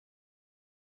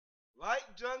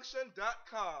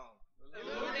Lightjunction.com.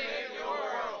 Illuminate your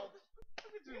world.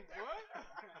 What?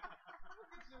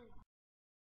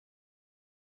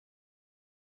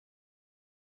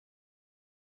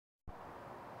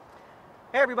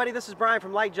 Hey everybody, this is Brian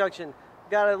from Light Junction.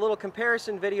 Got a little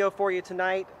comparison video for you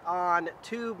tonight on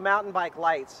two mountain bike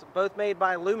lights, both made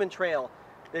by Lumintrail,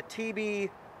 the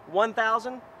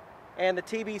TB1000 and the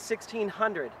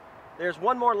TB1600. There's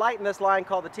one more light in this line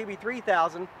called the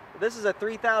TB3000. This is a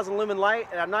 3000 lumen light,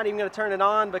 and I'm not even going to turn it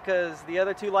on because the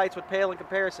other two lights would pale in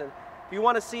comparison. If you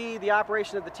want to see the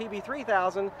operation of the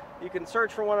TB3000, you can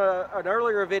search for an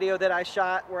earlier video that I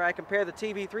shot where I compare the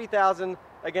TB3000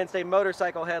 against a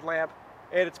motorcycle headlamp,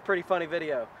 and it's a pretty funny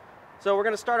video. So we're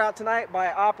going to start out tonight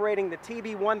by operating the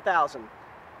TB1000.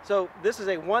 So this is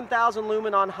a 1000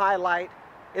 lumen on high light.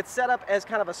 It's set up as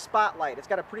kind of a spotlight. It's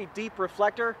got a pretty deep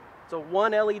reflector. It's a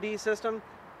one LED system,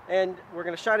 and we're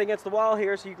going to shine it against the wall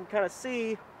here so you can kind of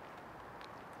see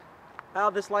how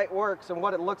this light works and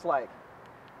what it looks like.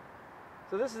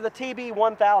 So this is the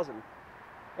TB1000,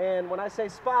 and when I say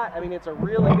spot, I mean it's a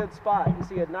really good spot. You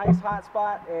see a nice hot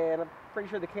spot, and I'm pretty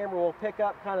sure the camera will pick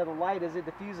up kind of the light as it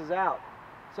diffuses out.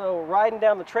 So riding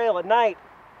down the trail at night,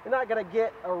 you're not going to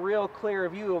get a real clear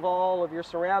view of all of your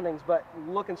surroundings, but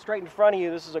looking straight in front of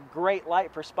you, this is a great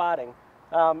light for spotting.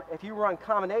 If you run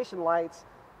combination lights,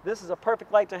 this is a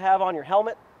perfect light to have on your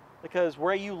helmet because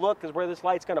where you look is where this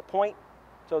light's going to point,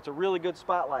 so it's a really good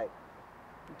spotlight.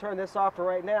 Turn this off for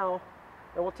right now,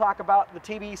 and we'll talk about the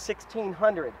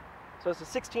TB1600. So it's a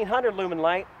 1600 lumen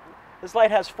light. This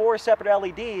light has 4 separate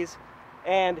LEDs,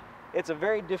 and it's a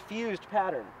very diffused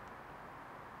pattern.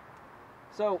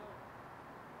 So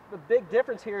the big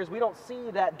difference here is we don't see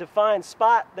that defined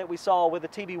spot that we saw with the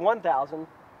TB1000,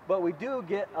 but we do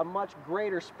get a much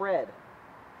greater spread.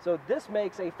 So this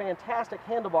makes a fantastic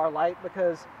handlebar light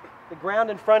because the ground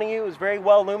in front of you is very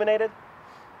well illuminated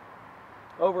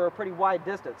over a pretty wide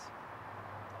distance.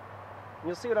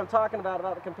 You'll see what I'm talking about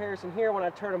the comparison here when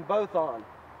I turn them both on.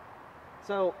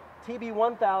 So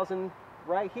TB1000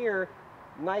 right here,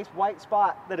 nice white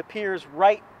spot that appears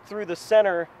right through the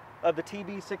center of the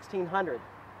TB1600.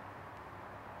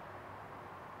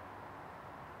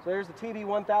 So there's the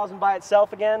TB1000 by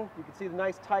itself again. You can see the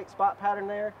nice tight spot pattern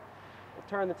there. We'll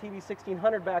turn the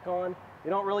TB1600 back on.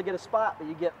 You don't really get a spot, but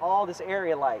you get all this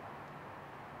area light.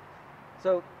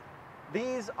 So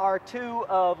these are two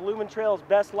of Lumintrail's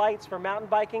best lights for mountain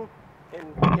biking.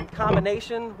 In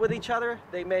combination with each other,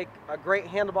 they make a great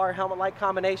handlebar helmet light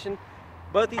combination.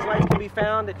 Both these lights can be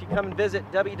found if you come and visit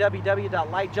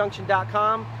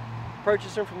www.lightjunction.com.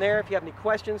 Purchase them from there. If you have any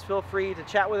questions, feel free to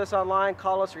chat with us online,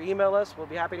 call us or email us. We'll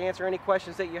be happy to answer any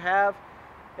questions that you have.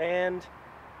 And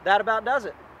that about does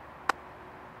it.